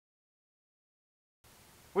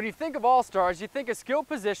When you think of all-stars, you think of skilled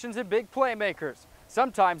positions and big playmakers.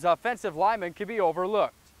 Sometimes offensive linemen can be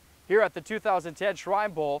overlooked. Here at the 2010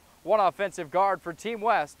 Shrine Bowl, one offensive guard for Team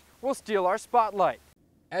West will steal our spotlight.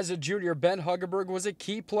 As a junior, Ben Haugeberg was a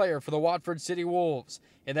key player for the Watford City Wolves.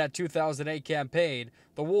 In that 2008 campaign,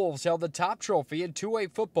 the Wolves held the top trophy in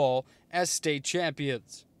 2A football as state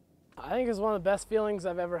champions. I think it's one of the best feelings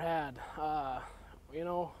I've ever had.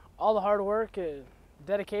 All the hard work,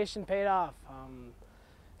 dedication paid off.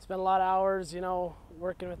 Spent a lot of hours,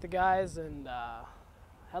 working with the guys, and had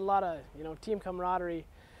a lot of, team camaraderie.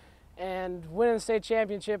 And winning the state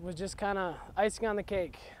championship was just kind of icing on the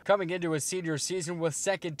cake. Coming into his senior season with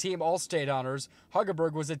second-team All-State honors,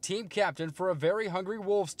 Haugeberg was a team captain for a very hungry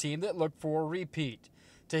Wolves team that looked for a repeat.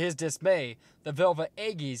 To his dismay, the Velvet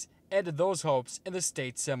Aggies ended those hopes in the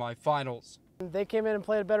state semifinals. They came in and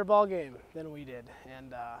played a better ball game than we did,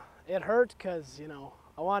 and it hurt because,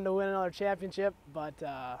 I wanted to win another championship, but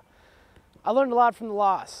I learned a lot from the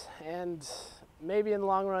loss, and maybe in the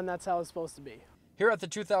long run that's how it's supposed to be. Here at the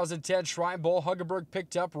 2010 Shrine Bowl, Haugeberg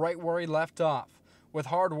picked up right where he left off. With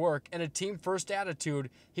hard work and a team-first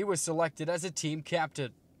attitude, he was selected as a team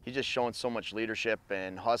captain. He's just shown so much leadership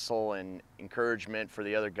and hustle and encouragement for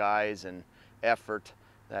the other guys and effort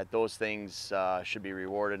that those things should be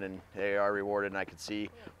rewarded, and they are rewarded, and I could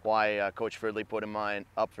see why Coach Fridley put him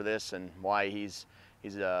up for this and why he's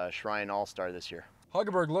a Shrine All-Star this year.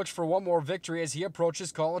 Haugeberg looks for one more victory as he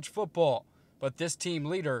approaches college football, but this team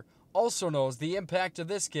leader also knows the impact of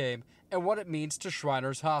this game and what it means to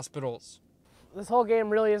Shriners hospitals. This whole game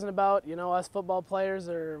really isn't about, us football players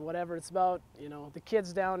or whatever. It's about, the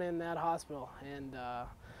kids down in that hospital. And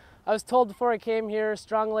I was told before I came here,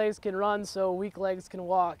 strong legs can run so weak legs can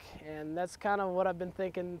walk. And that's kind of what I've been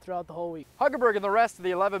thinking throughout the whole week. Haugeberg and the rest of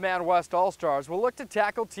the 11-man West All-Stars will look to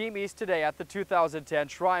tackle Team East today at the 2010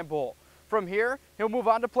 Shrine Bowl. From here, he'll move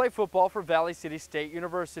on to play football for Valley City State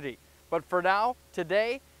University. But for now,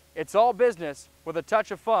 today, it's all business with a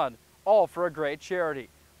touch of fun, all for a great charity.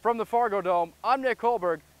 From the Fargo Dome, I'm Nick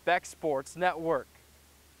Haugeberg, BEK Sports Network.